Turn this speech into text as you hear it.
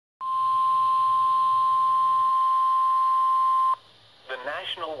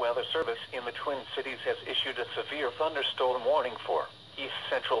National Weather Service in the Twin Cities has issued a severe thunderstorm warning for east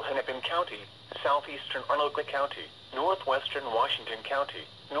central Hennepin County, southeastern Arnold County, northwestern Washington County,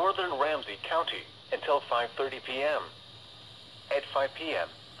 northern Ramsey County, until 5:30 p.m. At 5 p.m.,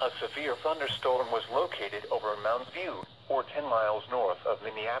 a severe thunderstorm was located over Mounds View, or 10 miles north of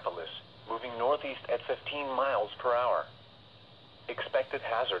Minneapolis, moving northeast at 15 miles per hour. Expected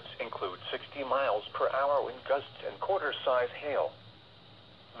hazards include 60 miles per hour wind gusts and quarter-size hail.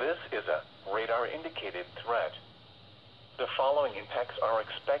 This is a radar-indicated threat. The following impacts are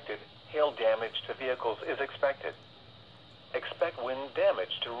expected. Hail damage to vehicles is expected. Expect wind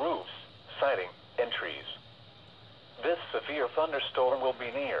damage to roofs, siding, and trees. This severe thunderstorm will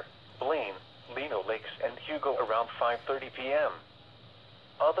be near Blaine, Lino Lakes, and Hugo around 5:30 p.m.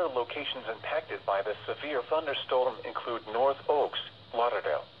 Other locations impacted by the severe thunderstorm include North Oaks,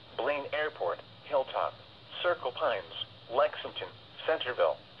 Lauderdale, Blaine Airport, Hilltop, Circle Pines, Lexington,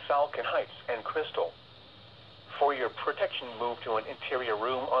 Centerville, Falcon Heights, and Crystal. For your protection, move to an interior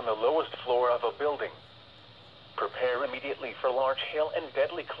room on the lowest floor of a building. Prepare immediately for large hail and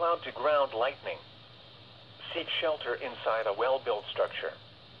deadly cloud-to-ground lightning. Seek shelter inside a well-built structure.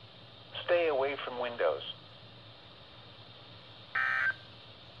 Stay away from windows.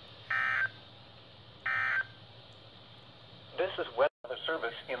 This is Weather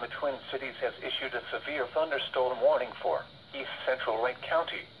Service in the Twin Cities has issued a severe thunderstorm warning for east central Wright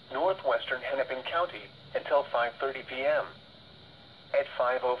County, northwestern Hennepin County, until 5:30 p.m. At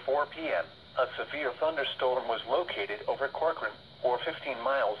 5:04 p.m., a severe thunderstorm was located over Corcoran, or 15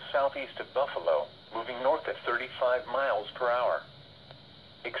 miles southeast of Buffalo, moving north at 35 miles per hour.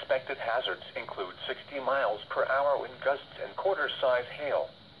 Expected hazards include 60 miles per hour wind gusts and quarter-size hail.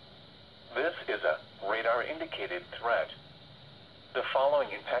 This is a radar-indicated threat. The following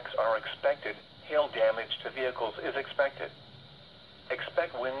impacts are expected. Hail damage to vehicles is expected.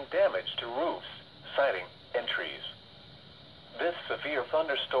 Expect wind damage to roofs, siding, and trees. This severe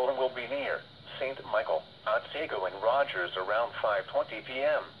thunderstorm will be near St. Michael, Otsego, and Rogers around 5:20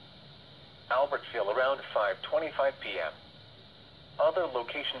 p.m. Albertville around 5:25 p.m. Other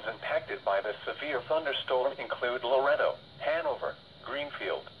locations impacted by the severe thunderstorm include Loretto, Hanover,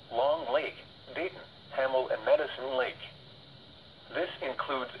 Greenfield, Long Lake, Dayton, Hamel, and Medicine Lake. This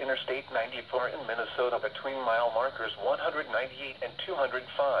includes Interstate 94 in Minnesota between mile markers 198 and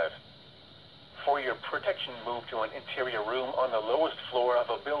 205. For your protection, move to an interior room on the lowest floor of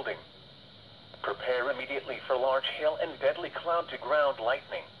a building. Prepare immediately for large hail and deadly cloud-to-ground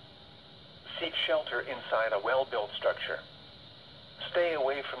lightning. Seek shelter inside a well-built structure. Stay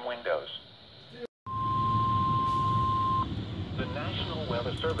away from windows. The National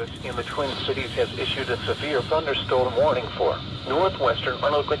Weather Service in the Twin Cities has issued a severe thunderstorm warning for northwestern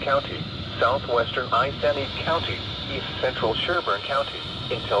Arnold County, southwestern Isanti County, east central Sherburne County,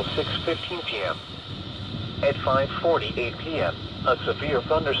 until 6:15 p.m. At 5:48 p.m., a severe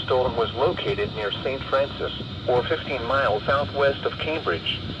thunderstorm was located near St. Francis, or 15 miles southwest of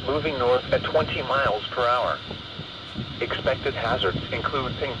Cambridge, moving north at 20 miles per hour. Expected hazards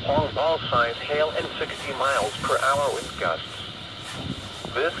include ping-pong ball-size hail and 60 miles per hour wind gusts.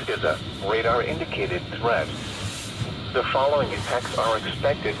 This is a radar-indicated threat. The following impacts are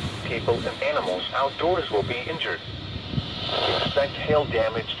expected. People and animals outdoors will be injured. Expect hail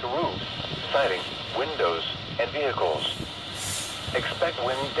damage to roofs, siding, windows, and vehicles. Expect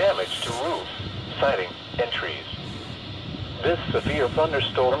wind damage to roofs, siding, and trees. This severe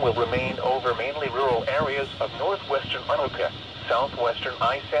thunderstorm will remain over mainly rural areas of northwestern Anoka, southwestern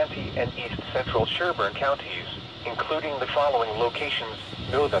Isanti, and east central Sherburne counties, including the following locations.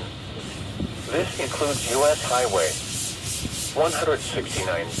 Know them. This includes U.S. Highway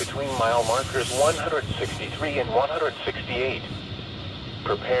 169 between mile markers 163 and 168.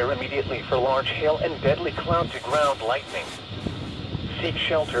 Prepare immediately for large hail and deadly cloud-to-ground lightning. Seek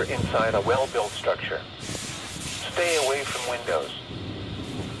shelter inside a well-built structure. Stay away from windows.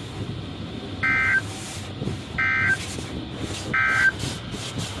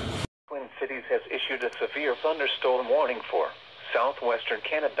 Twin Cities has issued a severe thunderstorm warning for southwestern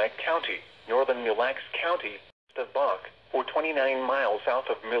Kennebec County, northern Mille Lacs County, east of Bach, or 29 miles south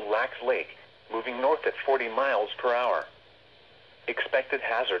of Mille Lacs Lake, moving north at 40 miles per hour. Expected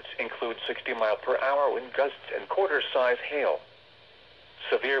hazards include 60 mile per hour wind gusts and quarter-size hail.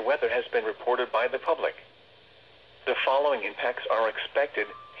 Severe weather has been reported by the public. The following impacts are expected.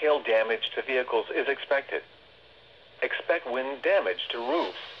 Hail damage to vehicles is expected. Expect wind damage to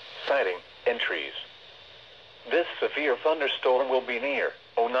roofs, siding, and trees. This severe thunderstorm will be near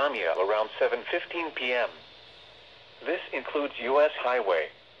Onamia around 7:15 p.m. This includes U.S. Highway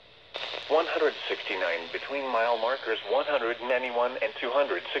 169 between mile markers 191 and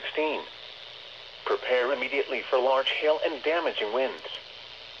 216. Prepare immediately for large hail and damaging winds.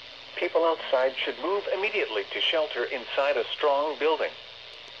 People outside should move immediately to shelter inside a strong building.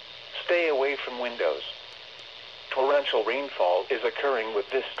 Stay away from windows. Torrential rainfall is occurring with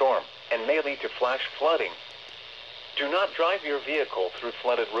this storm and may lead to flash flooding. Do not drive your vehicle through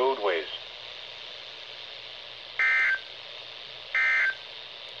flooded roadways.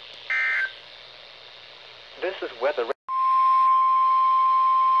 This is weather.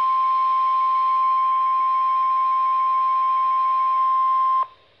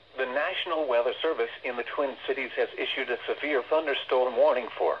 The National Weather Service in the Twin Cities has issued a severe thunderstorm warning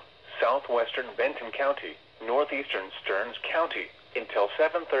for southwestern Benton County, northeastern Stearns County, until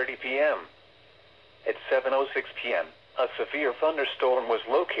 7:30 p.m. At 7:06 p.m., a severe thunderstorm was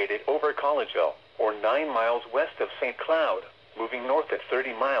located over Collegeville, or 9 miles west of St. Cloud, moving north at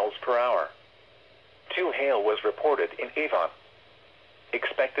 30 miles per hour. 2 hail was reported in Avon.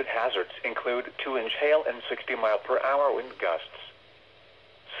 Expected hazards include 2-inch hail and 60-mile-per-hour wind gusts.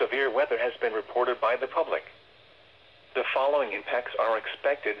 Severe weather has been reported by the public. The following impacts are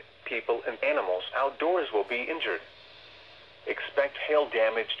expected. People and animals outdoors will be injured. Expect hail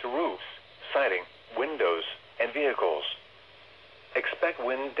damage to roofs, siding, windows, and vehicles. Expect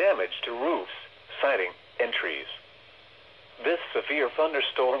wind damage to roofs, siding, and trees. This severe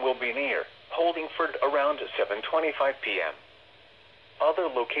thunderstorm will be near Holdingford around 7:25 p.m. Other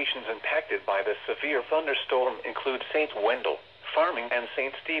locations impacted by the severe thunderstorm include St. Wendell, Farming, and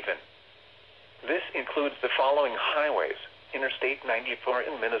St. Stephen. This includes the following highways: Interstate 94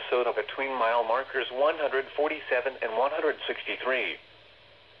 in Minnesota between mile markers 147 and 163.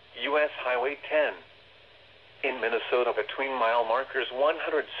 U.S. Highway 10 in Minnesota between mile markers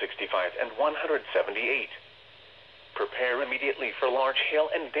 165 and 178. Prepare immediately for large hail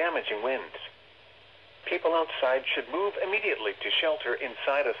and damaging winds. People outside should move immediately to shelter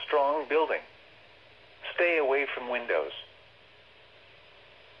inside a strong building. Stay away from windows.